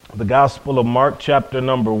the Gospel of Mark, chapter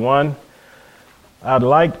number 1. I'd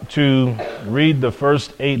like to read the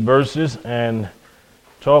first 8 verses and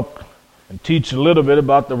talk and teach a little bit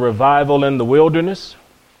about the revival in the wilderness.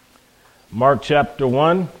 Mark chapter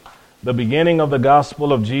 1, the beginning of the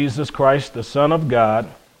gospel of Jesus Christ, the Son of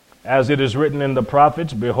God. As it is written in the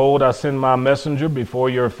prophets, behold, I send my messenger before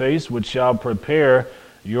your face, which shall prepare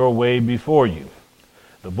your way before you.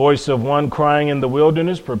 The voice of one crying in the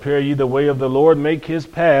wilderness, prepare ye the way of the Lord, make his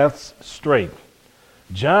paths straight.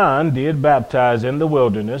 John did baptize in the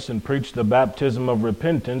wilderness and preached the baptism of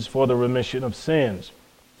repentance for the remission of sins.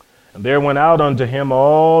 And there went out unto him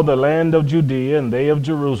all the land of Judea and they of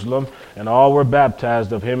Jerusalem, and all were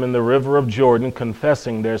baptized of him in the river of Jordan,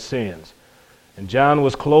 confessing their sins. And John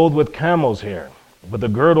was clothed with camel's hair, with a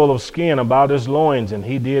girdle of skin about his loins, and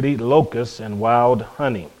he did eat locusts and wild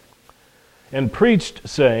honey. And preached,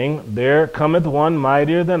 saying, There cometh one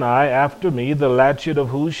mightier than I after me, the latchet of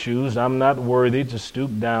whose shoes I'm not worthy to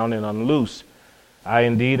stoop down and unloose. I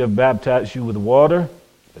indeed have baptized you with water,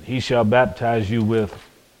 but he shall baptize you with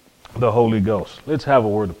the Holy Ghost. Let's have a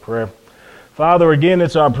word of prayer. Father, again,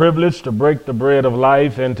 it's our privilege to break the bread of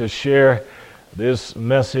life and to share this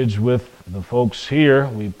message with the folks here.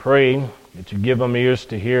 We pray that you give them ears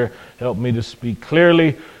to hear. Help me to speak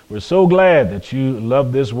clearly. We're so glad that you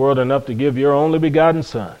love this world enough to give your only begotten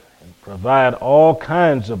Son and provide all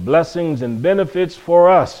kinds of blessings and benefits for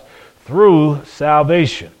us through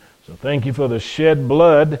salvation. So thank you for the shed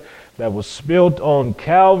blood that was spilt on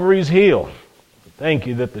Calvary's hill. Thank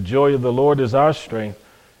you that the joy of the Lord is our strength.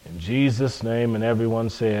 In Jesus' name, and everyone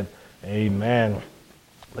said, amen.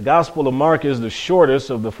 The Gospel of Mark is the shortest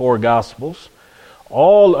of the 4 Gospels.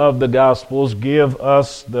 All of the Gospels give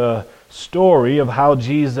us the story of how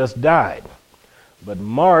Jesus died. But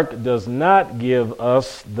Mark does not give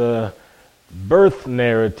us the birth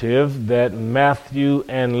narrative that Matthew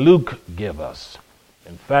and Luke give us.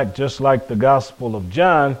 In fact, just like the Gospel of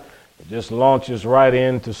John, it just launches right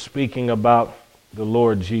into speaking about the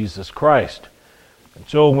Lord Jesus Christ. And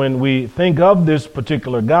so when we think of this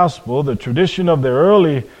particular gospel, the tradition of the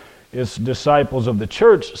earliest disciples of the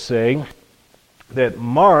church say that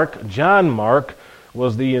John Mark,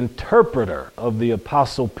 was the interpreter of the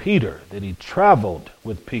Apostle Peter, that he traveled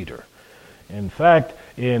with Peter. In fact,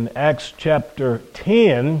 in Acts chapter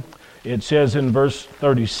 10, it says in verse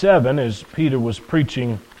 37, as Peter was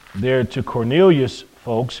preaching there to Cornelius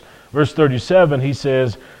folks, verse 37, he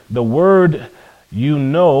says, the word you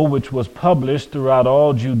know, which was published throughout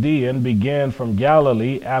all Judea and began from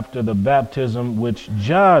Galilee after the baptism which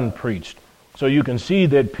John preached. So you can see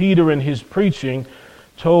that Peter in his preaching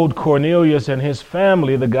told Cornelius and his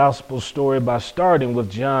family the gospel story by starting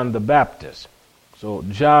with John the Baptist. So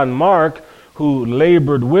John Mark, who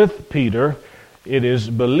labored with Peter, it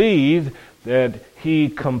is believed that he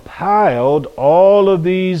compiled all of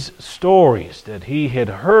these stories that he had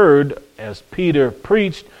heard as Peter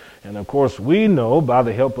preached. And of course, we know by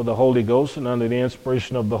the help of the Holy Ghost and under the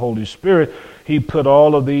inspiration of the Holy Spirit, he put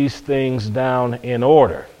all of these things down in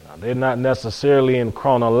order. Now, they're not necessarily in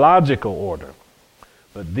chronological order,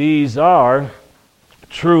 but these are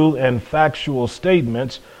true and factual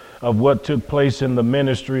statements of what took place in the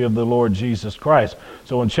ministry of the Lord Jesus Christ.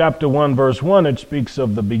 So in chapter 1, verse 1, it speaks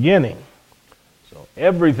of the beginning. So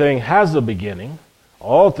everything has a beginning.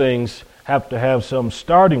 All things have to have some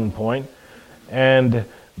starting point. And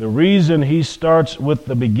the reason he starts with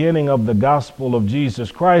the beginning of the gospel of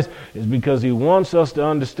Jesus Christ is because he wants us to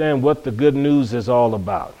understand what the good news is all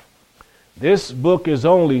about. This book is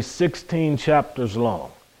only 16 chapters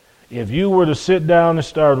long. If you were to sit down and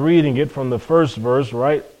start reading it from the first verse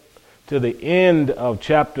right to the end of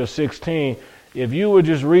chapter 16, if you were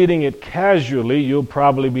just reading it casually, you'll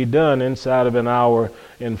probably be done inside of an hour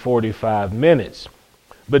and 45 minutes.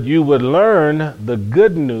 But you would learn the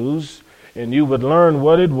good news, and you would learn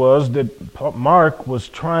what it was that Mark was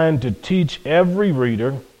trying to teach every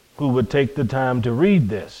reader who would take the time to read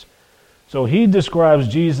this. So he describes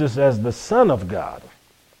Jesus as the Son of God.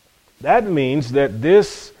 That means that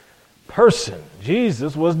this person,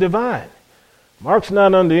 Jesus, was divine. Mark's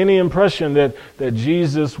not under any impression that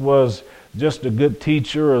Jesus was just a good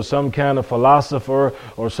teacher or some kind of philosopher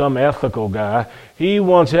or some ethical guy. He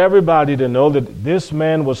wants everybody to know that this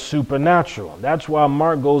man was supernatural. That's why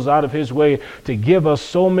Mark goes out of his way to give us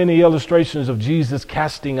so many illustrations of Jesus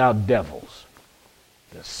casting out devils.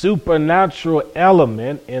 The supernatural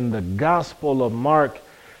element in the Gospel of Mark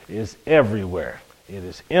is everywhere. It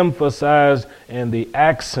is emphasized, and the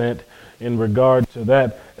accent in regard to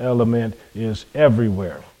that element is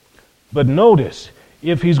everywhere. But notice,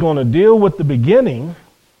 if he's going to deal with the beginning,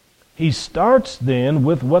 he starts then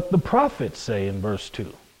with what the prophets say in verse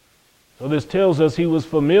 2. So this tells us he was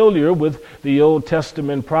familiar with the Old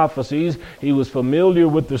Testament prophecies. He was familiar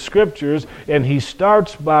with the scriptures, and he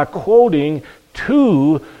starts by quoting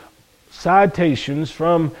two citations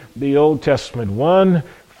from the Old Testament. One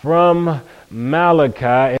from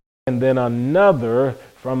Malachi, and then another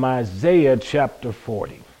from Isaiah chapter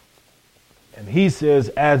 40. And he says,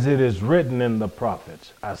 as it is written in the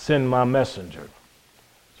prophets, I send my messenger.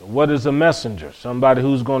 So what is a messenger? Somebody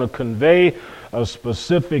who's going to convey a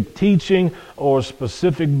specific teaching or a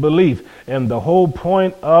specific belief. And the whole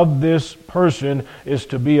point of this person is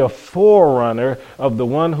to be a forerunner of the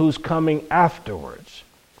one who's coming afterwards.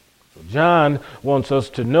 So John wants us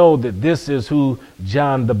to know that this is who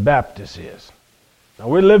John the Baptist is. Now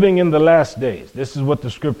we're living in the last days. This is what the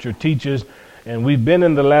scripture teaches. And we've been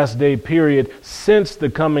in the last day period since the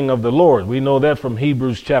coming of the Lord. We know that from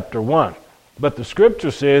Hebrews chapter 1. But the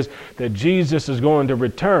scripture says that Jesus is going to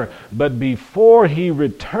return. But before he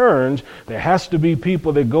returns, there has to be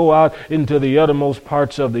people that go out into the uttermost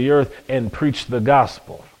parts of the earth and preach the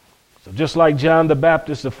gospel. So just like John the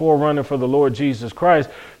Baptist, the forerunner for the Lord Jesus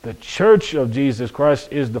Christ, the church of Jesus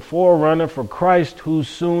Christ is the forerunner for Christ who's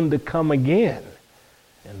soon to come again.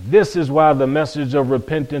 And this is why the message of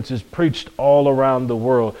repentance is preached all around the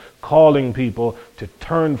world, calling people to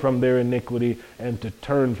turn from their iniquity and to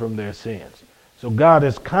turn from their sins. So God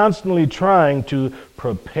is constantly trying to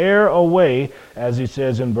prepare a way, as he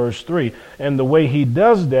says in verse 3. And the way he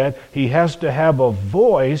does that, he has to have a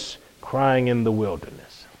voice crying in the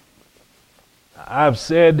wilderness. I've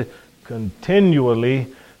said continually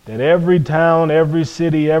that every town, every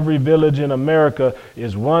city, every village in America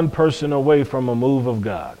is one person away from a move of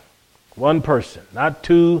God. One person, not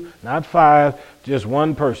two, not five, just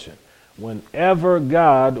one person. Whenever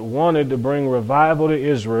God wanted to bring revival to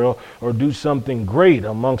Israel or do something great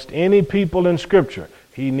amongst any people in Scripture,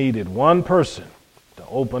 he needed one person to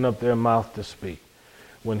open up their mouth to speak.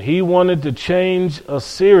 When he wanted to change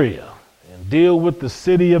Assyria and deal with the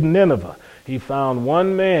city of Nineveh, he found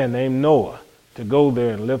one man named Noah to go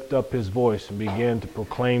there and lift up his voice and begin to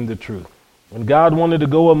proclaim the truth. When God wanted to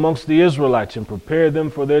go amongst the Israelites and prepare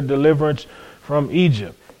them for their deliverance from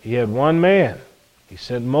Egypt, he had one man. He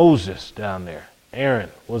sent Moses down there. Aaron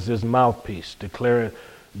was his mouthpiece, declaring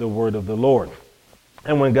the word of the Lord.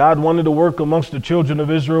 And when God wanted to work amongst the children of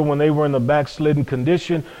Israel when they were in a backslidden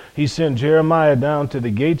condition, he sent Jeremiah down to the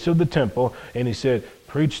gates of the temple, and he said,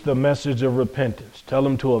 preach the message of repentance. Tell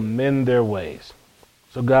them to amend their ways.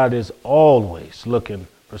 So God is always looking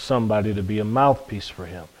for somebody to be a mouthpiece for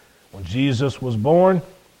him. When Jesus was born,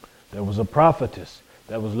 there was a prophetess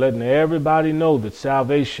that was letting everybody know that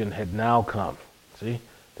salvation had now come. See,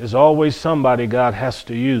 there's always somebody God has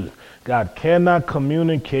to use. God cannot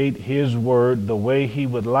communicate his word the way he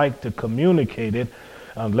would like to communicate it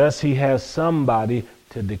unless he has somebody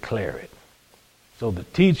to declare it. So the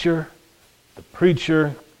teacher, the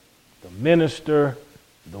preacher, the minister,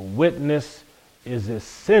 the witness is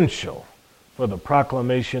essential for the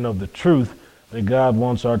proclamation of the truth that God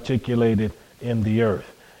wants articulated in the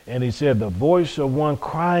earth. And he said, the voice of one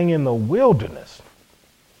crying in the wilderness.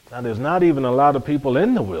 Now, there's not even a lot of people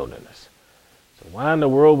in the wilderness. So why in the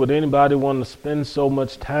world would anybody want to spend so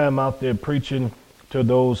much time out there preaching to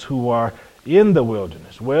those who are in the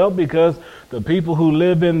wilderness? Well, because the people who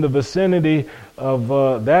live in the vicinity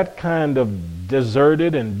of that kind of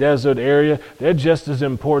deserted and desert area, they're just as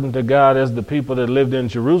important to God as the people that lived in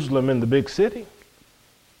Jerusalem in the big city.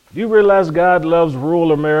 Do you realize God loves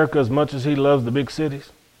rural America as much as he loves the big cities?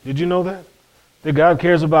 Did you know that? That God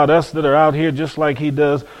cares about us that are out here just like he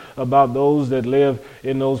does about those that live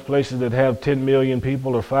in those places that have 10 million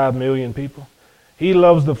people or 5 million people? He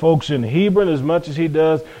loves the folks in Hebron as much as he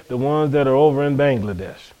does the ones that are over in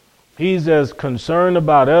Bangladesh. He's as concerned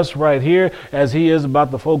about us right here as he is about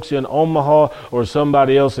the folks in Omaha or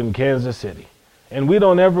somebody else in Kansas City. And we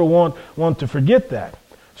don't ever want to forget that.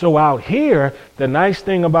 So out here, the nice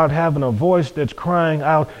thing about having a voice that's crying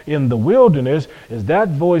out in the wilderness is that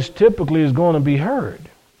voice typically is going to be heard.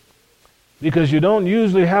 Because you don't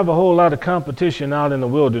usually have a whole lot of competition out in the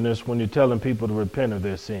wilderness when you're telling people to repent of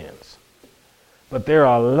their sins. But there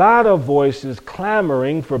are a lot of voices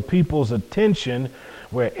clamoring for people's attention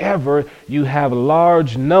wherever you have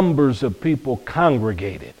large numbers of people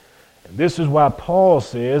congregated. And this is why Paul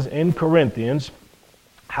says in Corinthians,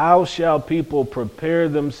 how shall people prepare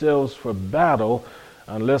themselves for battle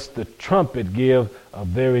unless the trumpet give a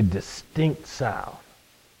very distinct sound?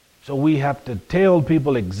 So we have to tell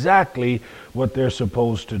people exactly what they're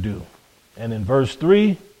supposed to do. And in verse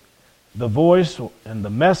 3, the voice and the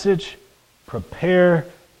message, prepare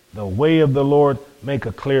the way of the Lord, make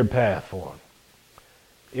a clear path for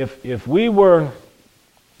him. If we were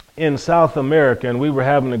in South America, and we were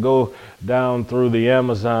having to go down through the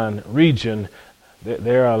Amazon region,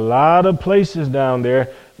 there are a lot of places down there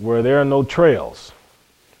where there are no trails.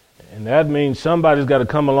 And that means somebody's got to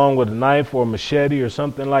come along with a knife or a machete or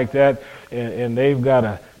something like that, and they've got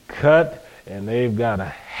to cut and they've got to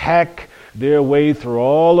hack their way through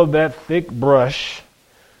all of that thick brush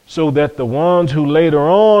so that the ones who later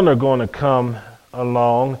on are going to come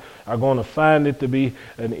along are going to find it to be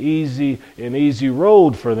an easy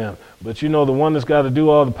road for them. But you know, the one that's got to do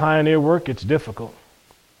all the pioneer work, it's difficult.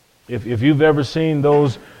 If you've ever seen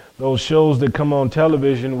those shows that come on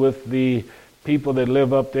television with the people that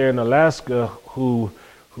live up there in Alaska who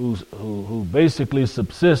basically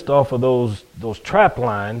subsist off of those trap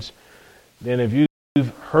lines, then if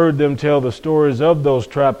you've heard them tell the stories of those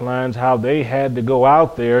trap lines, how they had to go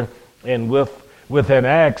out there and with an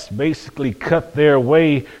axe basically cut their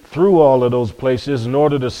way through all of those places in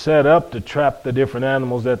order to set up to trap the different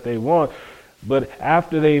animals that they want. But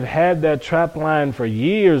after they've had that trap line for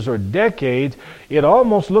years or decades, it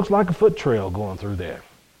almost looks like a foot trail going through there.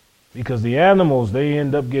 Because the animals, they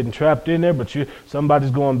end up getting trapped in there, but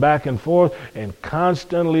somebody's going back and forth and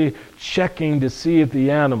constantly checking to see if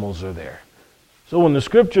the animals are there. So when the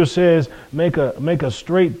scripture says make a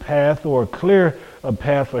straight path or clear a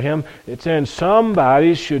path for him, it's saying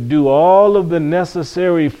somebody should do all of the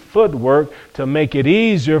necessary footwork to make it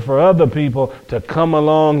easier for other people to come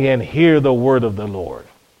along and hear the word of the Lord.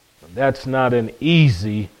 That's not an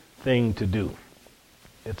easy thing to do.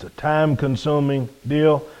 It's a time-consuming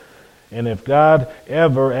deal. And if God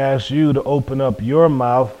ever asks you to open up your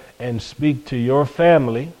mouth and speak to your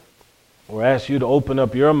family, or asks you to open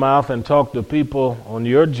up your mouth and talk to people on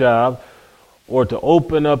your job, or to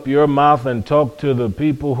open up your mouth and talk to the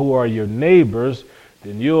people who are your neighbors,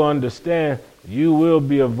 then you'll understand you will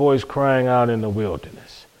be a voice crying out in the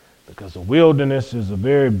wilderness. Because the wilderness is a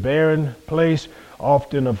very barren place,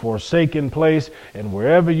 often a forsaken place, and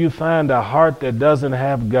wherever you find a heart that doesn't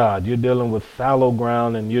have God, you're dealing with fallow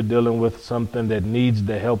ground, and you're dealing with something that needs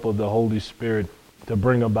the help of the Holy Spirit to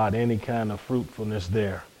bring about any kind of fruitfulness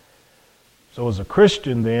there. So as a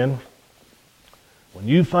Christian then, when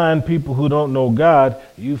you find people who don't know God,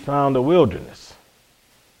 you found a wilderness.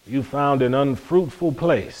 You found an unfruitful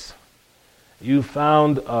place. You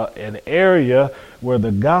found an area where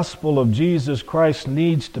the gospel of Jesus Christ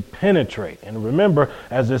needs to penetrate. And remember,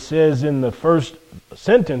 as it says in the first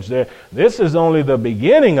sentence there, this is only the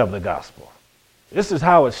beginning of the gospel. This is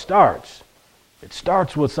how it starts. It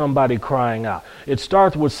starts with somebody crying out. It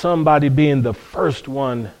starts with somebody being the first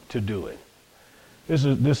one to do it. This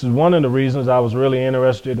is one of the reasons I was really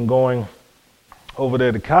interested in going over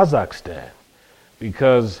there to Kazakhstan,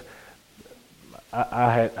 because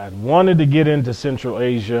I wanted to get into Central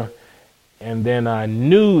Asia, and then I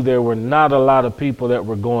knew there were not a lot of people that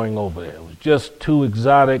were going over there. It was just too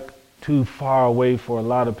exotic, too far away for a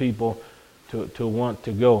lot of people to want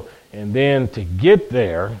to go. And then to get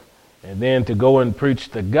there, and then to go and preach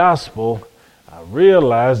the gospel, I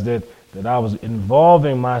realized that I was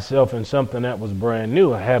involving myself in something that was brand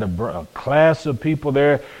new. I had a class of people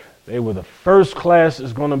there. They were the first class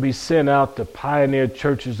that's going to be sent out to pioneer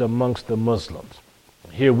churches amongst the Muslims.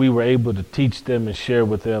 Here we were able to teach them and share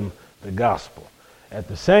with them the gospel. At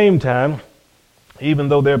the same time, even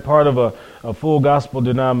though they're part of a full gospel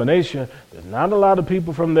denomination, there's not a lot of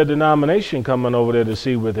people from their denomination coming over there to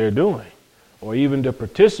see what they're doing or even to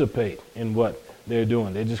participate in what they're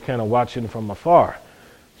doing. They're just kind of watching from afar.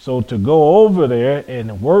 So to go over there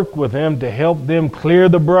and work with them to help them clear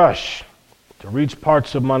the brush, to reach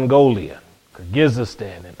parts of Mongolia,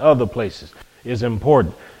 Kyrgyzstan, and other places is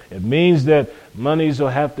important. It means that monies will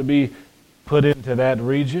have to be put into that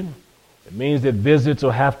region. It means that visits will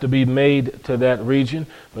have to be made to that region.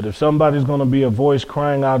 But if somebody's going to be a voice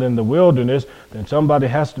crying out in the wilderness, then somebody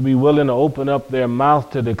has to be willing to open up their mouth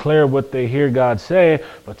to declare what they hear God say,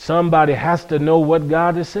 but somebody has to know what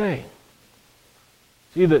God is saying.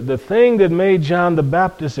 See, the thing that made John the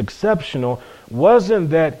Baptist exceptional wasn't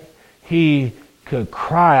that he could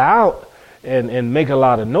cry out and make a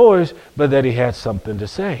lot of noise, but that he had something to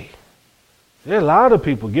say. There are a lot of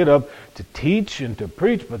people get up to teach and to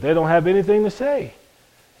preach, but they don't have anything to say.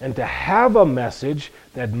 And to have a message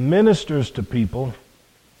that ministers to people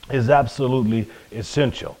is absolutely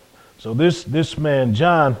essential. So this man,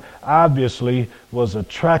 John, obviously was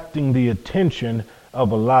attracting the attention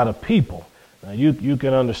of a lot of people. Now you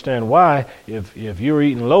can understand why. If you're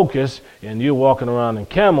eating locusts and you're walking around in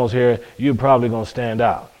camels here, you're probably going to stand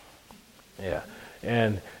out. Yeah.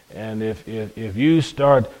 And if you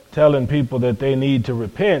start telling people that they need to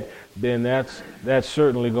repent, then that's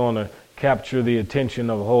certainly going to capture the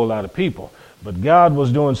attention of a whole lot of people. But God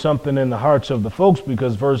was doing something in the hearts of the folks,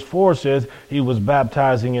 because verse 4 says he was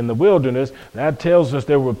baptizing in the wilderness. That tells us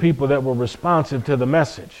there were people that were responsive to the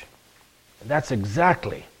message. And that's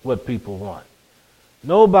exactly what people want.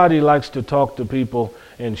 Nobody likes to talk to people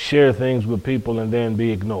and share things with people and then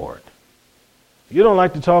be ignored. You don't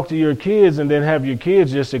like to talk to your kids and then have your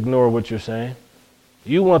kids just ignore what you're saying.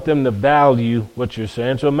 You want them to value what you're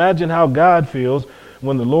saying. So imagine how God feels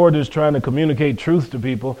when the Lord is trying to communicate truth to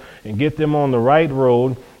people and get them on the right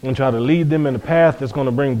road and try to lead them in a path that's going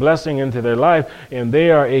to bring blessing into their life, and they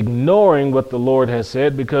are ignoring what the Lord has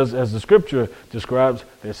said because, as the scripture describes,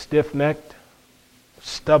 they're stiff-necked,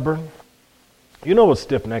 stubborn. You know what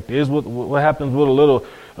stiff-necked is. What happens with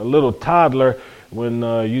a little toddler when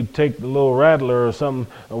you take the little rattler or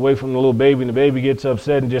something away from the little baby and the baby gets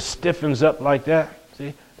upset and just stiffens up like that?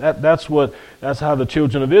 See, that's how the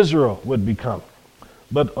children of Israel would become.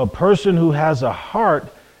 But a person who has a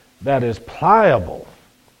heart that is pliable,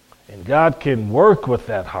 and God can work with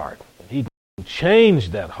that heart, he can change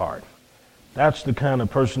that heart, that's the kind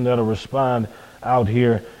of person that'll respond out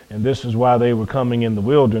here. And this is why they were coming in the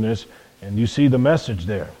wilderness. And you see the message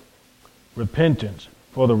there. Repentance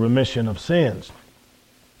for the remission of sins.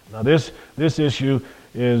 Now this issue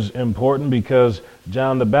is important because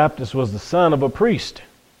John the Baptist was the son of a priest.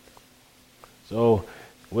 So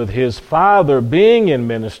with his father being in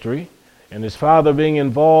ministry and his father being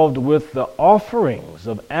involved with the offerings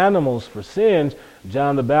of animals for sins,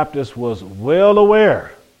 John the Baptist was well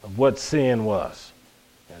aware of what sin was.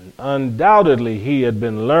 And undoubtedly he had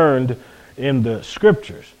been learned in the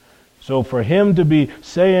scriptures. So for him to be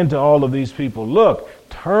saying to all of these people, look,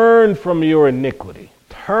 turn from your iniquity,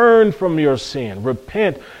 turn from your sin,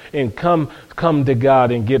 repent and come to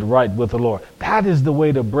God and get right with the Lord. That is the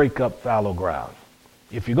way to break up fallow ground.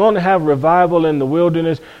 If you're going to have revival in the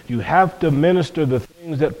wilderness, you have to minister the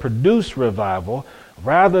things that produce revival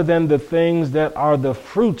rather than the things that are the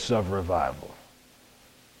fruits of revival.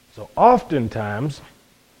 So oftentimes,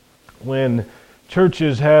 when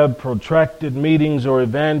churches have protracted meetings or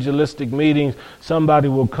evangelistic meetings, somebody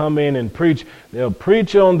will come in and preach. They'll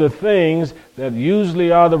preach on the things that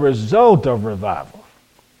usually are the result of revival.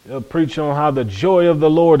 They'll preach on how the joy of the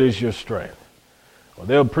Lord is your strength. Or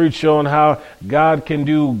they'll preach on how God can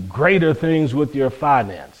do greater things with your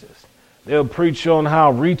finances. They'll preach on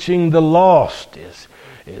how reaching the lost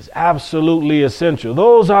is absolutely essential.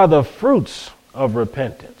 Those are the fruits of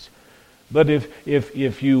repentance. But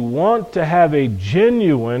if you want to have a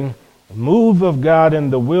genuine move of God in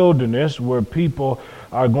the wilderness where people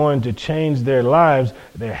are going to change their lives,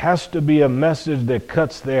 there has to be a message that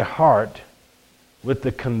cuts their heart with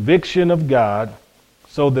the conviction of God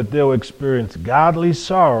so that they'll experience godly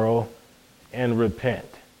sorrow and repent.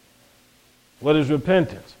 What is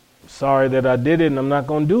repentance? I'm sorry that I did it and I'm not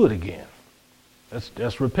going to do it again.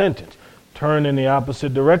 That's repentance. Turn in the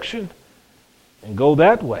opposite direction and go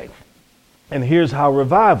that way. And here's how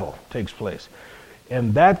revival takes place.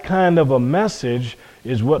 And that kind of a message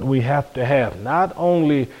is what we have to have, not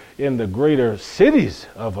only in the greater cities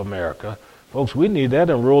of America. Folks, we need that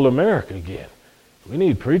in rural America again. We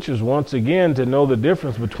need preachers once again to know the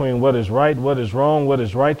difference between what is right, what is wrong, what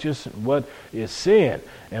is righteous, and what is sin.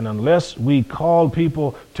 And unless we call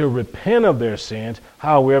people to repent of their sins,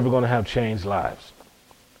 how are we ever going to have changed lives?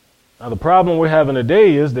 Now, the problem we're having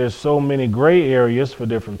today is there's so many gray areas for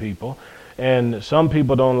different people. And some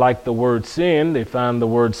people don't like the word sin. They find the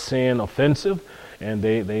word sin offensive, and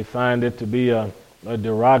they find it to be a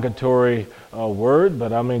derogatory word.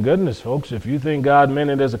 But I mean, goodness, folks, if you think God meant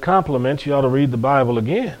it as a compliment, you ought to read the Bible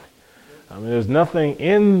again. I mean, there's nothing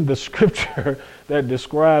in the scripture that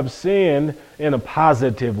describes sin in a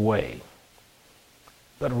positive way.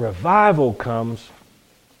 But revival comes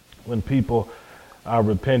when people are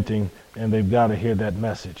repenting, and they've got to hear that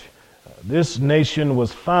message. This nation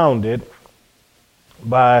was founded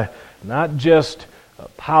by not just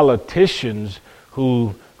politicians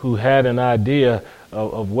who had an idea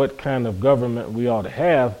of what kind of government we ought to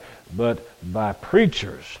have, but by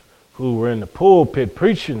preachers who were in the pulpit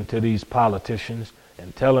preaching to these politicians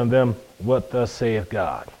and telling them what thus saith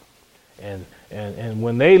God. And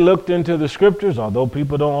when they looked into the scriptures, although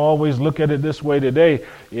people don't always look at it this way today,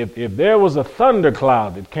 if there was a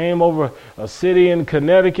thundercloud that came over a city in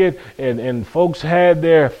Connecticut and folks had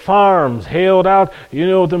their farms hailed out, you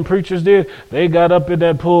know what them preachers did? They got up in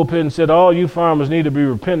that pulpit and said, all you farmers need to be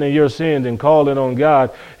repenting of your sins and calling on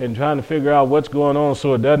God and trying to figure out what's going on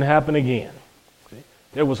so it doesn't happen again. See?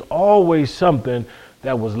 There was always something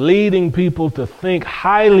that was leading people to think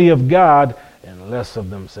highly of God and less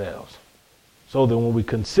of themselves. So that when we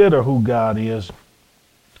consider who God is,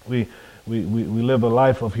 we we live a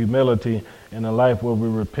life of humility and a life where we're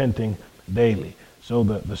repenting daily. So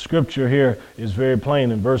the scripture here is very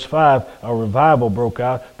plain. In verse 5, a revival broke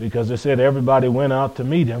out because it said everybody went out to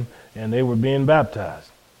meet him and they were being baptized.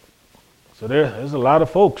 So there's a lot of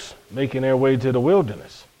folks making their way to the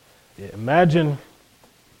wilderness. Imagine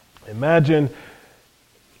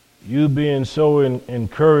you being so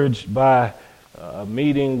encouraged by a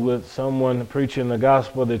meeting with someone preaching the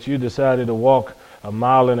gospel that you decided to walk 1.5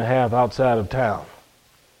 miles outside of town.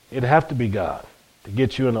 It'd have to be God to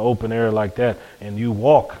get you in the open air like that, and you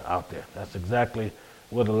walk out there. That's exactly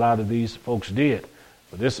what a lot of these folks did.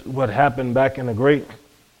 But this is what happened back in the great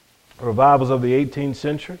revivals of the 18th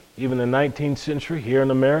century, even the 19th century here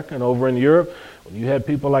in America and over in Europe, when you had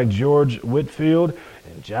people like George Whitefield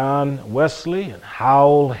and John Wesley and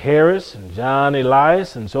Howell Harris and John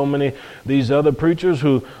Elias and so many these other preachers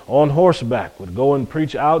who on horseback would go and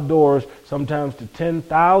preach outdoors, sometimes to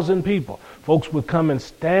 10,000 people. Folks would come and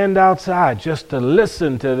stand outside just to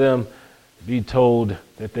listen to them be told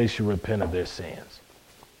that they should repent of their sins.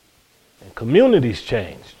 And communities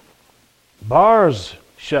changed. Bars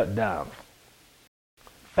shut down.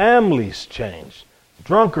 Families changed.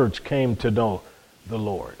 Drunkards came to know the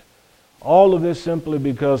Lord. All of this simply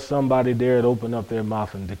because somebody dared open up their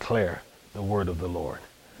mouth and declare the word of the Lord.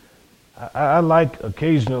 I like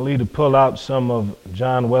occasionally to pull out some of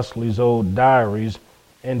John Wesley's old diaries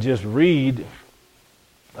and just read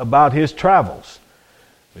about his travels.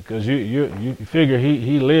 Because you figure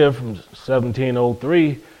he lived from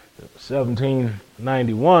 1703 to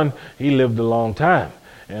 1791. He lived a long time.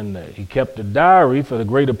 And he kept a diary for the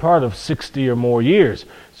greater part of 60 or more years.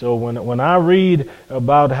 So when I read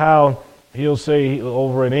about how he'll say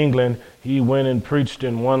over in England, he went and preached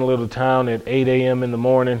in one little town at 8 a.m. in the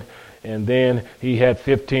morning, and then he had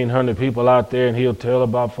 1,500 people out there, and he'll tell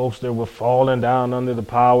about folks that were falling down under the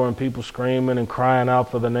power and people screaming and crying out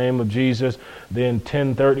for the name of Jesus. Then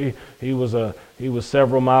 10:30, he was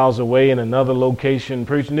several miles away in another location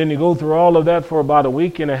preaching. Then you go through all of that for about a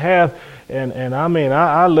week and a half, and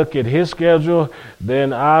I look at his schedule,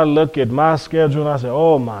 then I look at my schedule, and I say,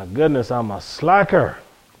 oh my goodness, I'm a slacker.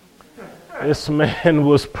 This man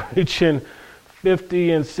was preaching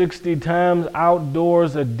 50 and 60 times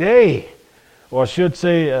outdoors a day, or I should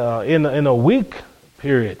say in a week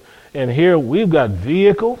period. And here we've got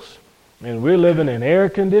vehicles, and we're living in air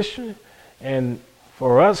conditioning, and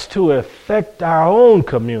for us to affect our own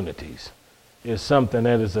communities is something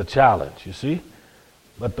that is a challenge, you see.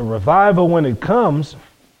 But the revival, when it comes,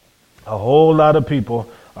 a whole lot of people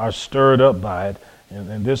are stirred up by it,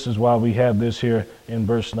 and this is why we have this here in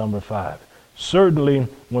verse number 5. Certainly,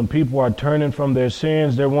 when people are turning from their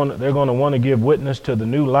sins, they're going to want to give witness to the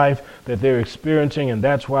new life that they're experiencing, and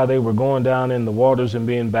that's why they were going down in the waters and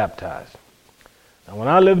being baptized. Now, when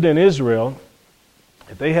I lived in Israel,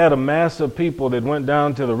 if they had a mass of people that went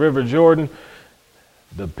down to the River Jordan,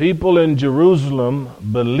 the people in Jerusalem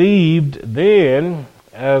believed then,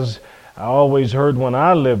 as I always heard when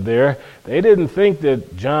I lived there, they didn't think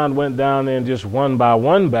that John went down there and just one by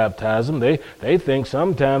one baptized them. They think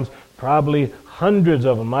sometimes probably hundreds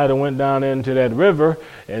of them might have went down into that river,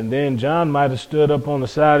 and then John might have stood up on the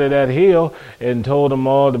side of that hill and told them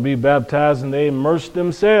all to be baptized, and they immersed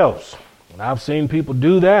themselves. And I've seen people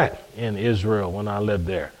do that in Israel when I lived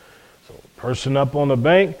there. So a person up on the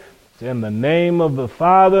bank, it's in the name of the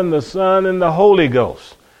Father and the Son and the Holy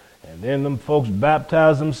Ghost. And then them folks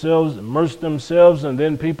baptize themselves, immerse themselves, and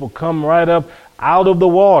then people come right up out of the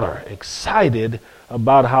water, excited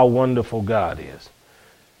about how wonderful God is.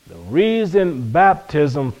 The reason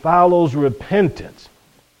baptism follows repentance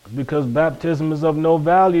is because baptism is of no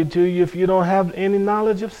value to you if you don't have any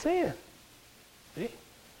knowledge of sin. See?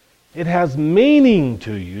 It has meaning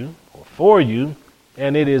to you or for you,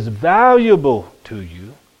 and it is valuable to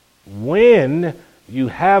you when you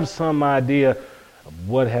have some idea of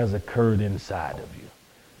what has occurred inside of you.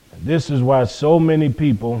 And this is why so many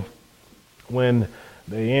people, when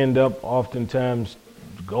they end up oftentimes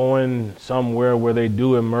going somewhere where they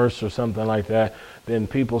do immerse or something like that, then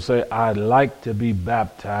people say, I'd like to be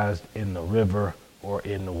baptized in the river or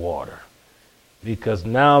in the water. Because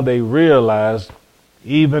now they realize,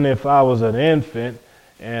 even if I was an infant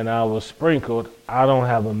and I was sprinkled, I don't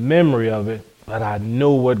have a memory of it, but I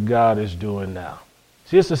know what God is doing now.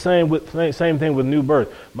 See, it's the same thing with new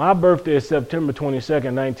birth. My birthday is September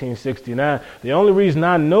 22nd, 1969. The only reason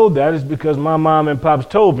I know that is because my mom and pops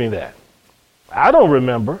told me that. I don't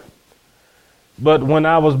remember. But when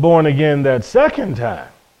I was born again that second time,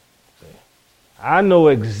 I know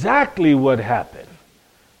exactly what happened.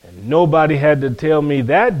 And nobody had to tell me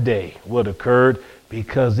that day what occurred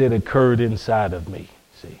because it occurred inside of me.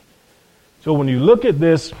 See, So when you look at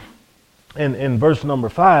this in verse number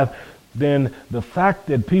 5, then the fact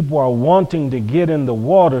that people are wanting to get in the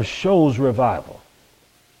water shows revival.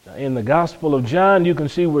 Now, in the Gospel of John, you can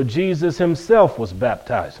see where Jesus himself was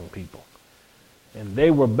baptizing people. And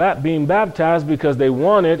they were being baptized because they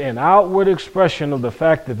wanted an outward expression of the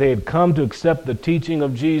fact that they had come to accept the teaching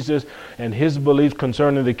of Jesus and his beliefs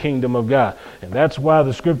concerning the kingdom of God. And that's why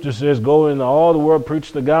the scripture says, go into all the world,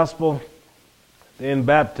 preach the gospel, then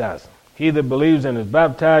baptize them. He that believes and is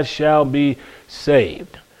baptized shall be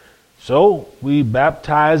saved. So we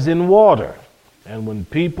baptize in water. And when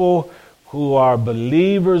people who are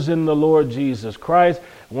believers in the Lord Jesus Christ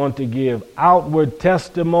want to give outward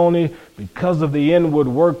testimony because of the inward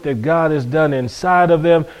work that God has done inside of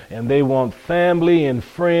them, and they want family and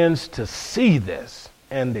friends to see this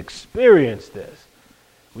and experience this,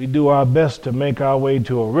 we do our best to make our way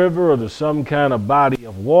to a river or to some kind of body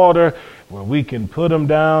of water where we can put them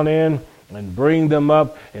down in and bring them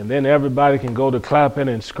up, and then everybody can go to clapping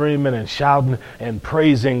and screaming and shouting and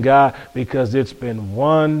praising God because it's been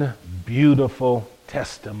one beautiful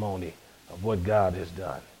testimony of what God has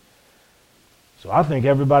done. So I think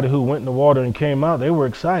everybody who went in the water and came out, they were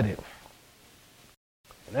excited.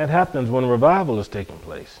 And that happens when revival is taking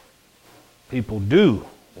place. People do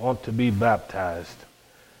want to be baptized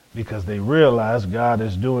because they realize God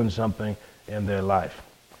is doing something in their life.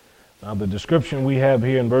 Now, the description we have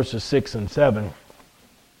here in verses 6 and 7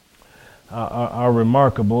 are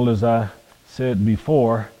remarkable, as I said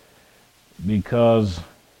before, because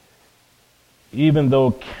even though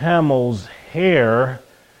camel's hair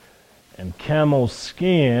and camel's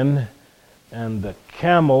skin and the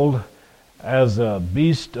camel as a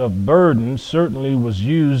beast of burden certainly was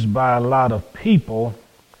used by a lot of people,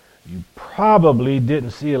 you probably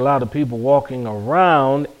didn't see a lot of people walking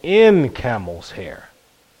around in camel's hair.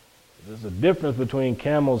 There's a difference between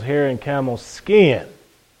camel's hair and camel's skin.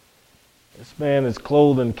 This man is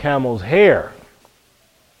clothed in camel's hair.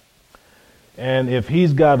 And if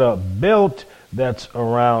he's got a belt that's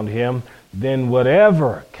around him, then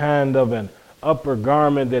whatever kind of an upper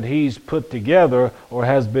garment that he's put together or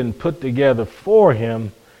has been put together for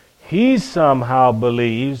him, he somehow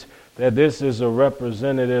believes that this is a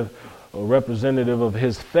representative of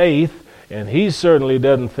his faith, and he certainly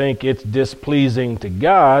doesn't think it's displeasing to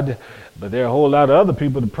God, but there are a whole lot of other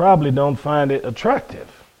people that probably don't find it attractive.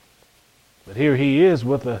 But here he is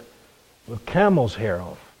with camel's hair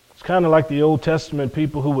on. It's kind of like the Old Testament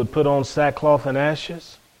people who would put on sackcloth and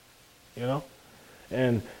ashes, you know,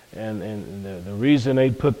 and the reason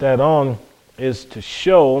they put that on is to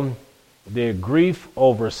show their grief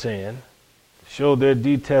over sin, show their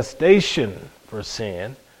detestation for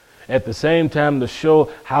sin, at the same time to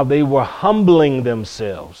show how they were humbling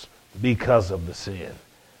themselves because of the sin.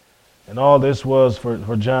 And all this was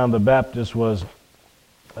for John the Baptist was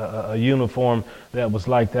a uniform that was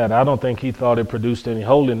like that. I don't think he thought it produced any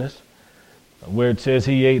holiness. Where it says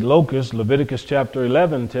he ate locusts, Leviticus chapter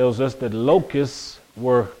 11 tells us that locusts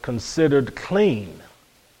were considered clean.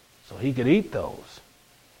 So he could eat those.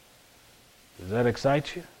 Does that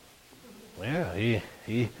excite you? Yeah,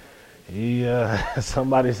 he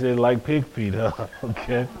somebody said like pig feet, huh?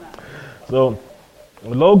 Okay. So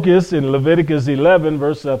locusts in Leviticus 11,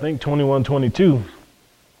 verse I think 21, 22,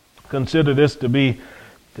 consider this to be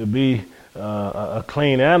a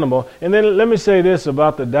clean animal. And then let me say this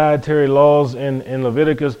about the dietary laws in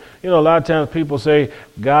Leviticus. You know, a lot of times people say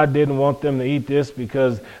God didn't want them to eat this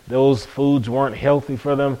because those foods weren't healthy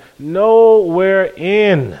for them. Nowhere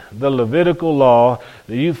in the Levitical law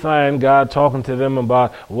do you find God talking to them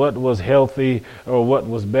about what was healthy or what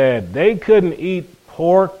was bad. They couldn't eat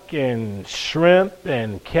pork and shrimp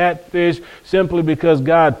and catfish simply because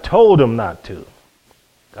God told them not to.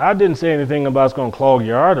 God didn't say anything about it's going to clog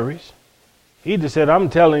your arteries. He just said, I'm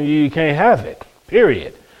telling you, you can't have it,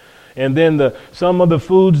 period. And then some of the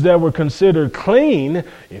foods that were considered clean,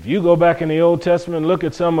 if you go back in the Old Testament and look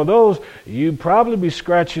at some of those, you'd probably be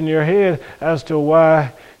scratching your head as to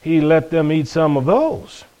why he let them eat some of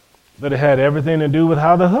those. But it had everything to do with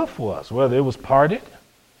how the hoof was, whether it was parted,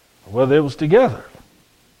 or whether it was together.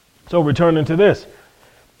 So returning to this,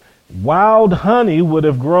 wild honey would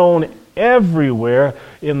have grown everywhere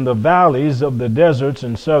in the valleys of the deserts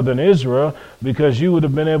in southern Israel, because you would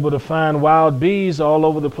have been able to find wild bees all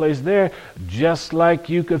over the place there, just like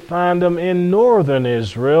you could find them in northern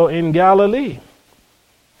Israel in Galilee.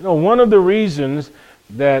 You know, one of the reasons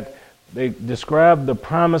that they describe the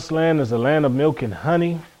promised land as a land of milk and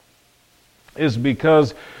honey is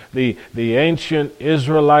because the ancient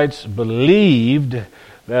Israelites believed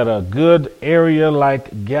that a good area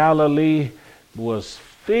like Galilee was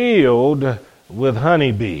filled with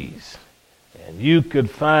honeybees. And you could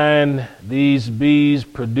find these bees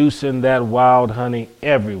producing that wild honey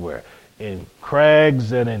everywhere, in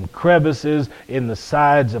crags and in crevices, in the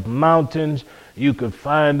sides of mountains. You could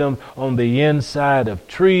find them on the inside of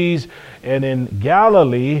trees. And in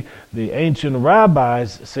Galilee, the ancient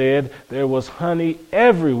rabbis said there was honey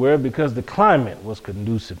everywhere because the climate was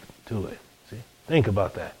conducive to it. See? Think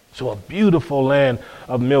about that. So a beautiful land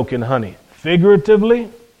of milk and honey, figuratively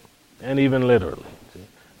and even literally. See?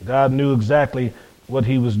 God knew exactly what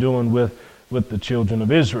he was doing with the children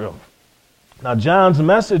of Israel. Now, John's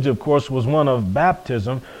message, of course, was one of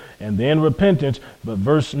baptism and then repentance. But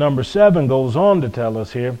verse number 7 goes on to tell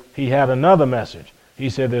us here, he had another message.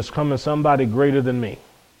 He said, there's coming somebody greater than me.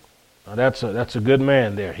 Now, that's a good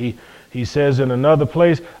man there. He says in another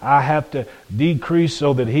place, I have to decrease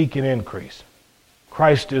so that he can increase.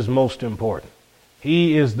 Christ is most important.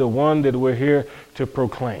 He is the one that we're here to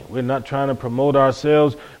proclaim. We're not trying to promote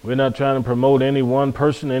ourselves. We're not trying to promote any one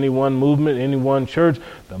person, any one movement, any one church.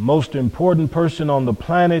 The most important person on the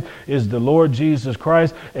planet is the Lord Jesus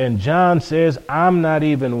Christ. And John says, I'm not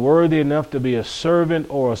even worthy enough to be a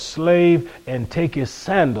servant or a slave and take his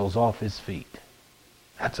sandals off his feet.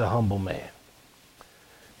 That's a humble man.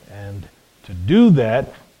 And to do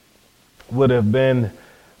that would have been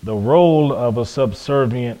the role of a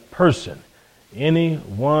subservient person. Any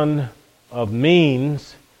one of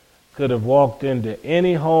means could have walked into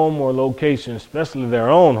any home or location, especially their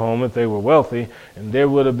own home if they were wealthy, and there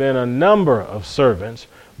would have been a number of servants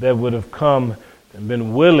that would have come and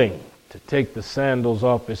been willing to take the sandals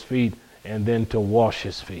off his feet and then to wash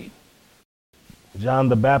his feet. John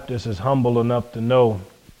the Baptist is humble enough to know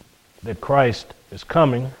that Christ is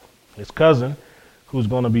coming, his cousin, who's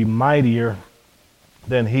going to be mightier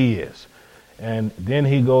than he is. And then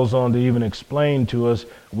he goes on to even explain to us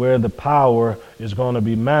where the power is going to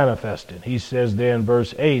be manifested. He says there in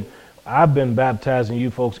verse 8, I've been baptizing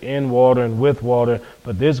you folks in water and with water,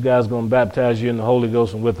 but this guy's going to baptize you in the Holy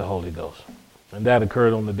Ghost and with the Holy Ghost. And that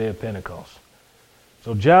occurred on the day of Pentecost.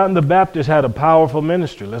 So John the Baptist had a powerful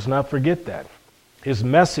ministry. Let's not forget that. His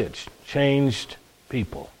message changed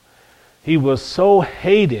people. He was so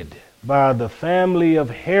hated by the family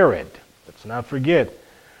of Herod. Let's not forget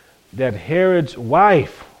that Herod's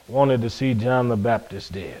wife wanted to see John the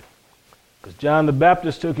Baptist dead. Because John the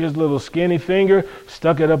Baptist took his little skinny finger,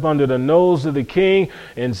 stuck it up under the nose of the king,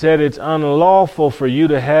 and said, it's unlawful for you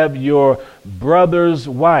to have your brother's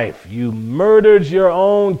wife. You murdered your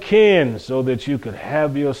own kin so that you could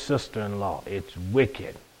have your sister-in-law. It's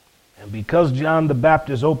wicked. And because John the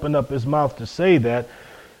Baptist opened up his mouth to say that,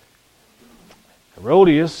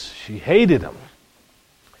 Herodias, she hated him.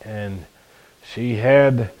 And she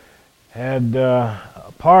had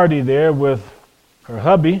a party there with her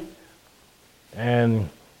hubby and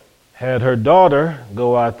had her daughter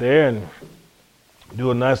go out there and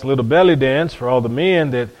do a nice little belly dance for all the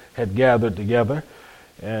men that had gathered together.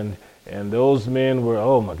 And those men were,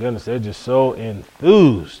 oh my goodness, they're just so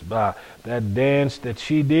enthused by that dance that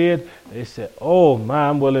she did. They said, oh my,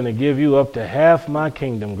 I'm willing to give you up to half my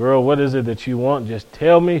kingdom, girl. What is it that you want? Just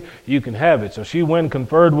tell me, you can have it. So she went and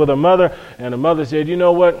conferred with her mother, and her mother said, you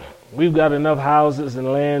know what? We've got enough houses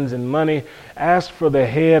and lands and money. Ask for the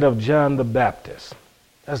head of John the Baptist.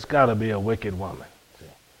 That's got to be a wicked woman. See?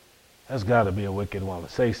 That's got to be a wicked woman.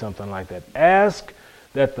 Say something like that. Ask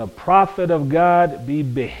that the prophet of God be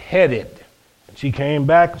beheaded. And she came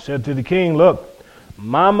back and said to the king, look,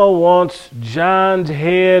 Mama wants John's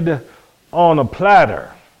head on a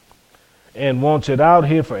platter and wants it out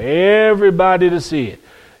here for everybody to see it.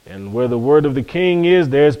 And where the word of the king is,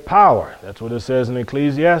 there's power. That's what it says in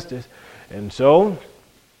Ecclesiastes. And so,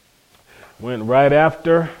 went right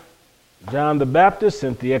after John the Baptist,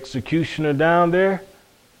 sent the executioner down there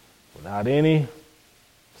without any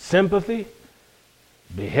sympathy,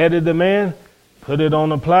 beheaded the man, put it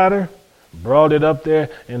on a platter, brought it up there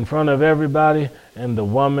in front of everybody, and the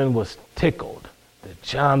woman was tickled that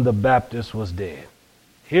John the Baptist was dead.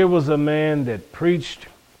 Here was a man that preached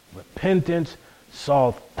repentance,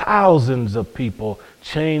 saw thousands of people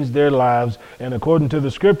change their lives, and according to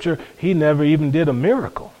the scripture, he never even did a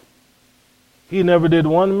miracle. He never did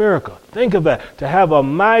one miracle. Think of that, to have a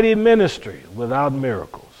mighty ministry without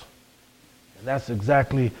miracles. And that's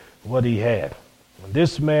exactly what he had.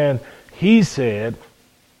 This man, he said,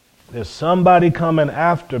 there's somebody coming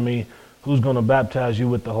after me who's going to baptize you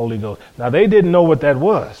with the Holy Ghost. Now, they didn't know what that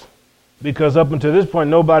was, because up until this point,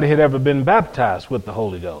 nobody had ever been baptized with the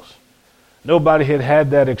Holy Ghost. Nobody had had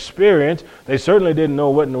that experience. They certainly didn't know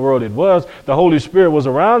what in the world it was. The Holy Spirit was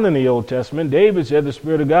around in the Old Testament. David said the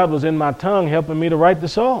Spirit of God was in my tongue, helping me to write the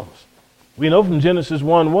Psalms. We know from Genesis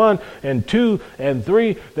 1:1 and 2 and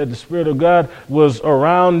 3 that the Spirit of God was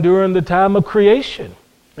around during the time of creation.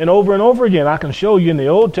 And over again, I can show you in the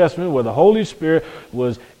Old Testament where the Holy Spirit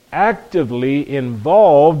was actively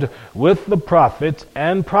involved with the prophets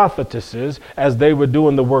and prophetesses as they were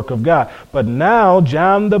doing the work of God. But now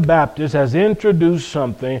John the Baptist has introduced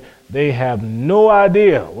something they have no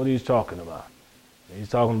idea what he's talking about. He's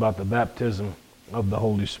talking about the baptism of the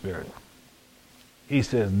Holy Spirit. He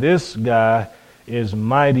says, this guy is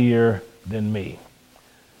mightier than me.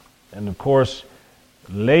 And of course,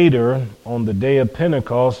 later on the day of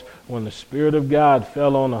Pentecost, when the Spirit of God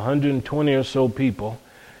fell on 120 or so people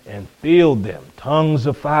and filled them, tongues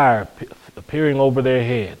of fire appearing over their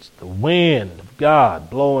heads, the wind of God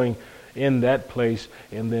blowing in that place,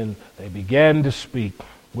 and then they began to speak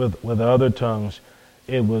with other tongues.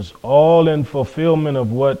 It was all in fulfillment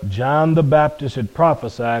of what John the Baptist had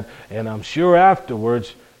prophesied, and I'm sure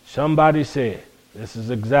afterwards somebody said, this is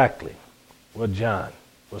exactly what John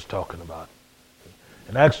was talking about.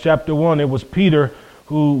 In Acts chapter 1, it was Peter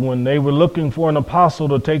who, when they were looking for an apostle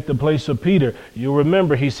to take the place of Peter, you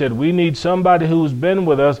remember he said, we need somebody who's been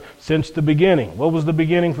with us since the beginning. What was the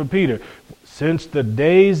beginning for Peter? Since the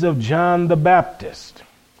days of John the Baptist.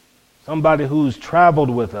 Somebody who's traveled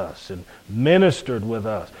with us and ministered with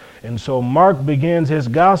us. And so Mark begins his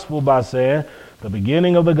gospel by saying, the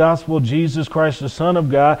beginning of the gospel, Jesus Christ, the Son of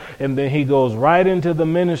God, and then he goes right into the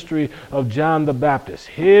ministry of John the Baptist.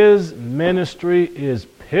 His ministry is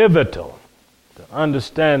pivotal to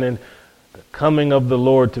understanding the coming of the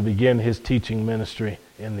Lord to begin his teaching ministry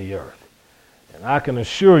in the earth. And I can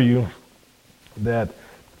assure you that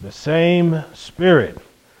the same Spirit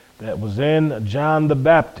that was in John the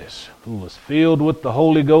Baptist, who was filled with the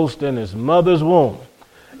Holy Ghost in his mother's womb,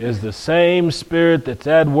 is the same Spirit that's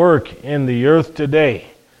at work in the earth today,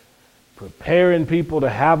 preparing people to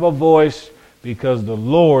have a voice because the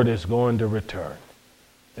Lord is going to return.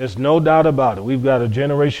 There's no doubt about it. We've got a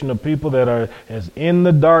generation of people that are as in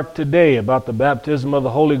the dark today about the baptism of the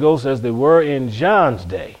Holy Ghost as they were in John's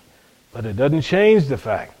day. But it doesn't change the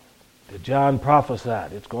fact that John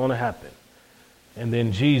prophesied it's going to happen. And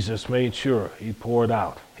then Jesus made sure he poured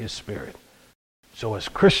out his Spirit. So as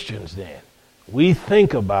Christians then, we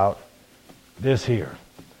think about this here.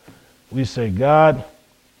 We say, God,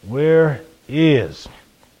 where is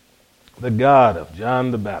the God of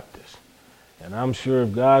John the Baptist? And I'm sure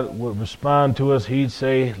if God would respond to us, he'd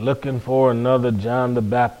say, looking for another John the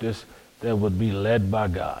Baptist that would be led by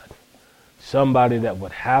God. Somebody that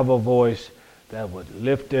would have a voice, that would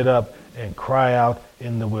lift it up and cry out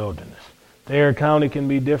in the wilderness. Thayer County can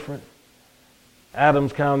be different.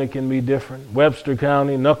 Adams County can be different. Webster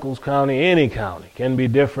County, Nuckolls County, any county can be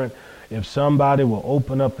different if somebody will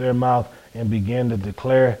open up their mouth and begin to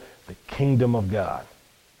declare the kingdom of God.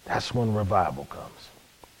 That's when revival comes.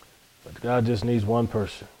 But God just needs one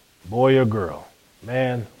person, boy or girl,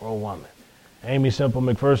 man or woman. Amy Semple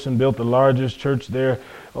McPherson built the largest church there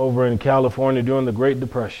over in California during the Great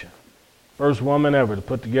Depression. First woman ever to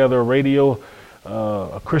put together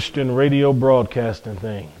a Christian radio broadcasting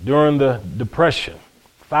thing. During the Depression,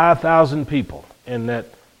 5,000 people in that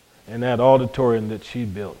auditorium that she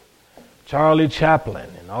built. Charlie Chaplin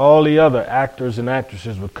and all the other actors and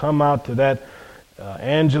actresses would come out to that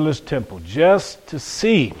Angelus Temple just to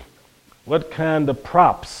see what kind of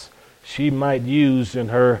props she might use in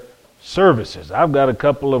her services. I've got a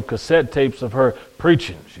couple of cassette tapes of her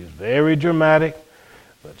preaching. She's very dramatic.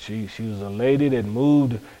 But she was a lady that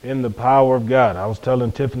moved in the power of God. I was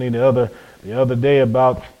telling Tiffany the other day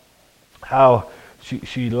about how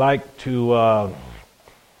she liked to,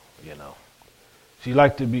 she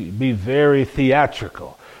liked to be very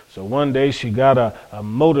theatrical. So one day she got a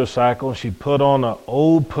motorcycle. She put on an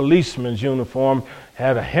old policeman's uniform,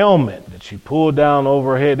 had a helmet that she pulled down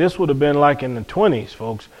over her head. This would have been like in the 1920s,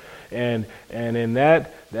 folks. And in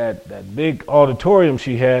that big auditorium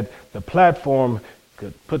she had, the platform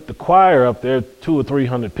could put the choir up there, 200 or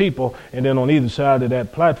 300 people, and then on either side of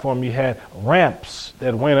that platform you had ramps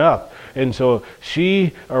that went up. And so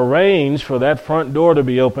she arranged for that front door to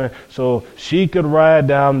be open so she could ride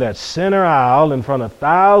down that center aisle in front of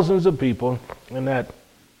thousands of people in that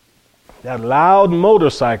loud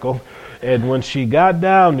motorcycle. And when she got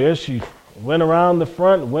down there, she went around the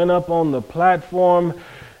front, went up on the platform,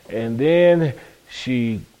 and then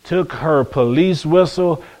she took her police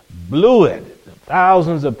whistle, blew it,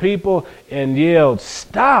 thousands of people, and yelled,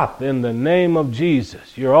 "Stop in the name of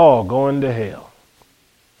Jesus. You're all going to hell."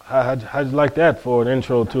 How'd you like that for an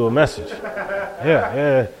intro to a message?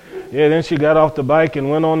 Yeah. Then she got off the bike and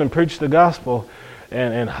went on and preached the gospel,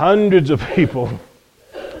 and hundreds of people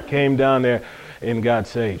came down there. and got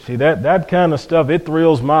saved. See, that kind of stuff, it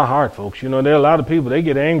thrills my heart, folks. You know, there are a lot of people, they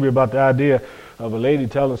get angry about the idea of a lady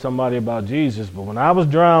telling somebody about Jesus. But when I was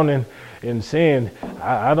drowning in sin,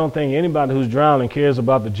 I don't think anybody who's drowning cares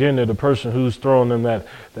about the gender of the person who's throwing them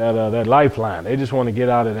that lifeline. They just want to get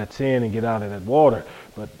out of that sin and get out of that water.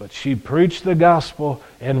 But she preached the gospel,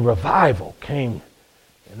 and revival came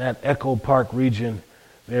in that Echo Park region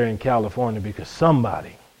there in California because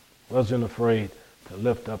somebody wasn't afraid to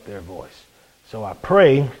lift up their voice. So I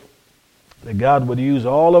pray that God would use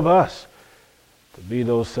all of us to be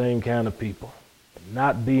those same kind of people and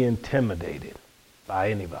not be intimidated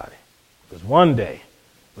by anybody. Because one day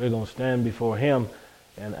we're going to stand before him,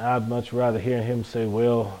 and I'd much rather hear him say,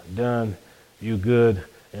 "Well done, you good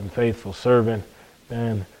and faithful servant,"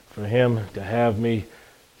 than for him to have me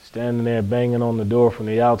standing there banging on the door from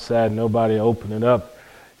the outside, nobody opening up,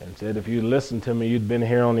 and said, "If you'd listened to me, you'd been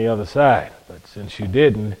here on the other side. But since you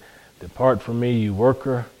didn't, depart from me, you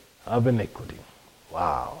worker of iniquity."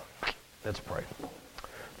 Wow. Let's pray.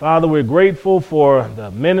 Father, we're grateful for the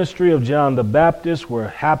ministry of John the Baptist. We're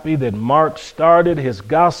happy that Mark started his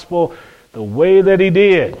gospel the way that he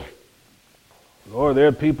did. Lord, there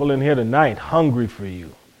are people in here tonight hungry for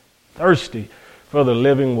you, thirsty for the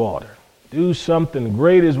living water. Do something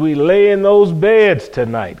great as we lay in those beds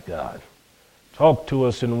tonight, God. Talk to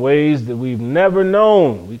us in ways that we've never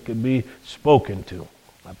known we could be spoken to.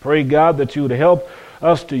 I pray, God, that you would help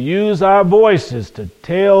us to use our voices to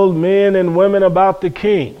tell men and women about the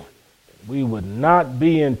King. We would not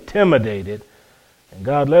be intimidated. And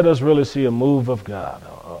God, let us really see a move of God,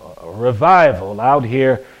 a revival out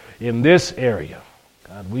here in this area.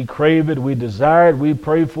 God, we crave it, we desire it, we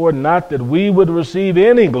pray for it, not that we would receive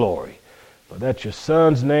any glory, but that your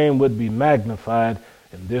Son's name would be magnified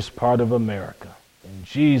in this part of America. In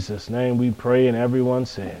Jesus' name we pray, and everyone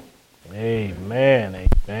said, amen,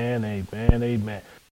 amen, amen, amen.